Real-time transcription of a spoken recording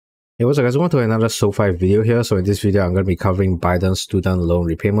Hey, what's up guys, welcome to another SoFi video here. So in this video, I'm going to be covering Biden's student loan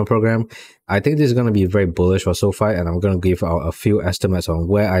repayment program. I think this is going to be very bullish for SoFi, and I'm going to give out a few estimates on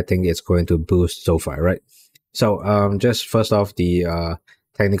where I think it's going to boost SoFi, right? So just first off, the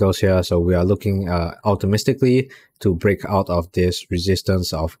technicals here. So we are looking optimistically to break out of this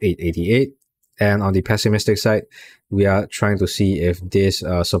resistance of 888. And on the pessimistic side, we are trying to see if this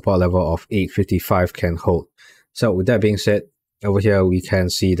support level of 855 can hold. So with that being said, over here, we can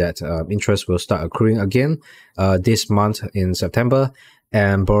see that interest will start accruing again this month in September,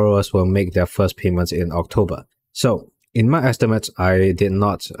 and borrowers will make their first payments in October. So in my estimates, I did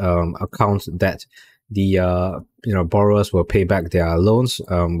not account that the borrowers will pay back their loans,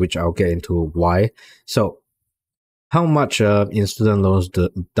 which I'll get into why. So how much in student loans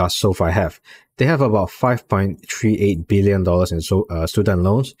does SoFi have? They have about $5.38 billion in student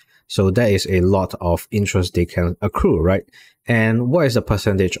loans. So that is a lot of interest they can accrue, right? And what is the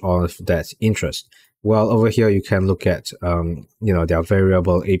percentage of that interest? Well, over here, you can look at, their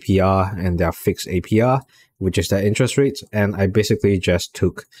variable APR and their fixed APR, which is their interest rate. And I basically just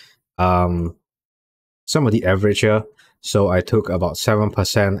took some of the average here. So I took about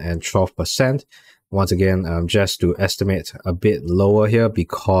 7% and 12%. Once again, just to estimate a bit lower here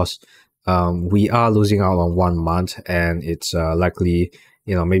because we are losing out on 1 month, and it's likely,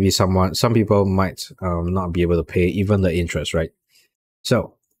 maybe some people might not be able to pay even the interest, right?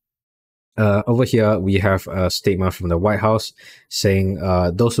 So over here, we have a statement from the White House saying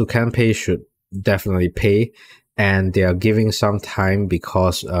those who can pay should definitely pay, and they are giving some time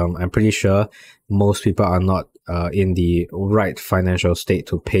because I'm pretty sure most people are not in the right financial state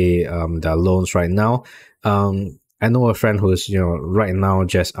to pay their loans right now. I know a friend who's right now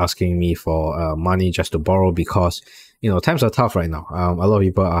just asking me for money just to borrow because times are tough right now. A lot of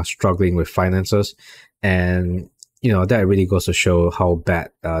people are struggling with finances, and that really goes to show how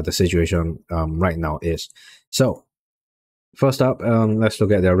bad the situation right now is. So first up, let's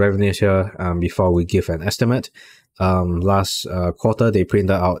look at their revenues here before we give an estimate. Last quarter, they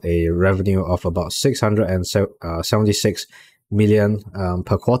printed out a revenue of about 676 million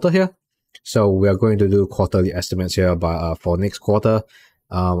per quarter here. So we are going to do quarterly estimates here, but for next quarter,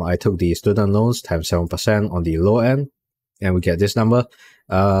 I took the student loans times 7% on the low end, and we get this number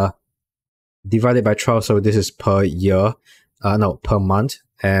divided by 12. So this is per year, per month,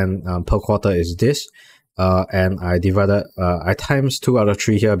 and per quarter is this. And I divided, I times 2 out of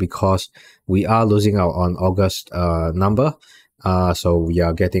 3 here because we are losing out on August number. So we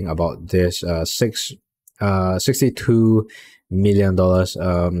are getting about this $62 million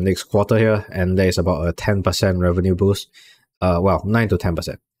next quarter here, and there is about a 10% revenue boost. 9 to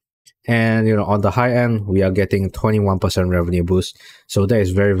 10%. And on the high end, we are getting 21% revenue boost. So that is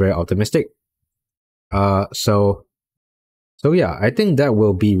very, very optimistic. So yeah, I think that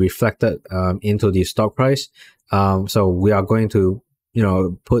will be reflected into the stock price. So we are going to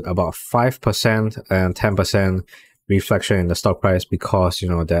put about 5% and 10% reflection in the stock price because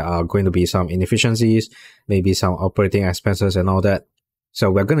there are going to be some inefficiencies, maybe some operating expenses and all that. So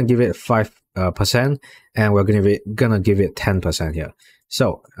we're going to give it 5% and we're going to give it 10% here.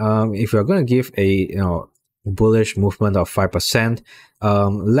 So if we're going to give a bullish movement of 5%,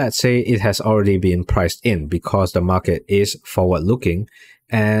 let's say it has already been priced in because the market is forward looking,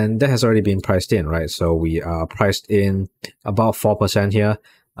 and that has already been priced in, right? So we are priced in about 4% here.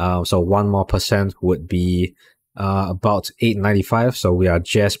 So 1 more percent would be about 895. So we are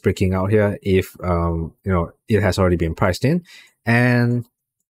just breaking out here if it has already been priced in. And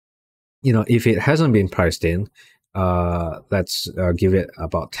if it hasn't been priced in, let's give it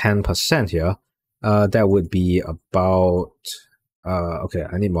about 10% here. That would be about okay,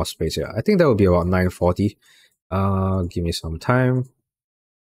 I need more space here. I think that would be about 940. Give me some time.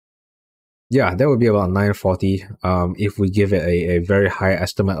 Yeah, that would be about 940 if we give it a very high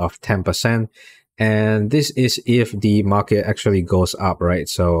estimate of 10%. And this is if the market actually goes up, right?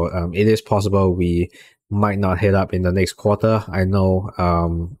 So it is possible we might not hit up in the next quarter. I know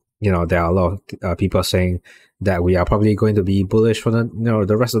there are a lot of people saying that we are probably going to be bullish for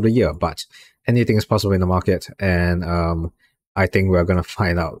the rest of the year, but anything is possible in the market, and I think we're going to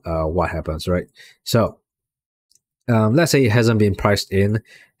find out what happens, right? So let's say it hasn't been priced in,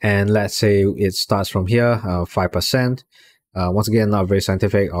 and let's say it starts from here, 5%. Once again, not very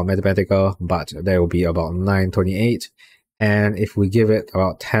scientific or mathematical, but there will be about 928. And if we give it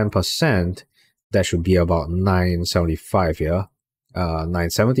about 10%, that should be about 975 here,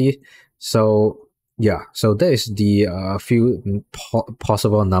 970. So yeah, so there is the few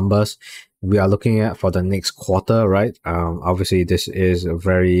possible numbers we are looking at for the next quarter, right? Obviously, this is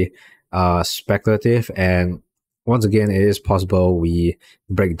very speculative, and once again, it is possible we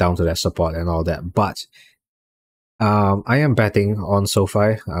break down to that support and all that. But I am betting on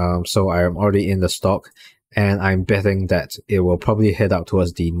SoFi, so I am already in the stock, and I'm betting that it will probably head up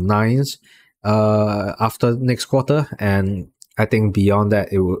towards the 9s after next quarter, and I think beyond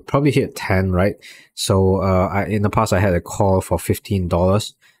that it will probably hit 10, right? So in the past I had a call for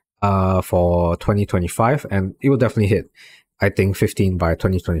 $15 for 2025, and it will definitely hit, I think, 15 by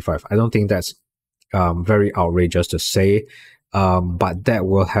 2025. I don't think that's very outrageous to say, but that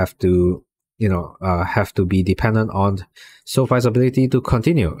will have to have to be dependent on SoFi's ability to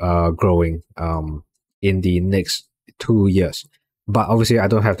continue growing in the next 2 years. But obviously, I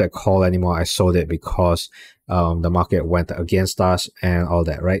don't have that call anymore. I sold it because the market went against us and all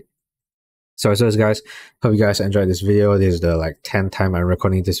that, right? So as always, guys, hope you guys enjoyed this video. This is the 10th time I'm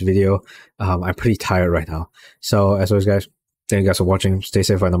recording this video. I'm pretty tired right now. So as always, guys, thank you guys for watching. Stay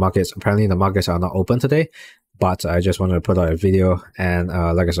safe in the markets. Apparently, the markets are not open today, but I just wanted to put out a video and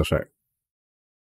like and subscribe.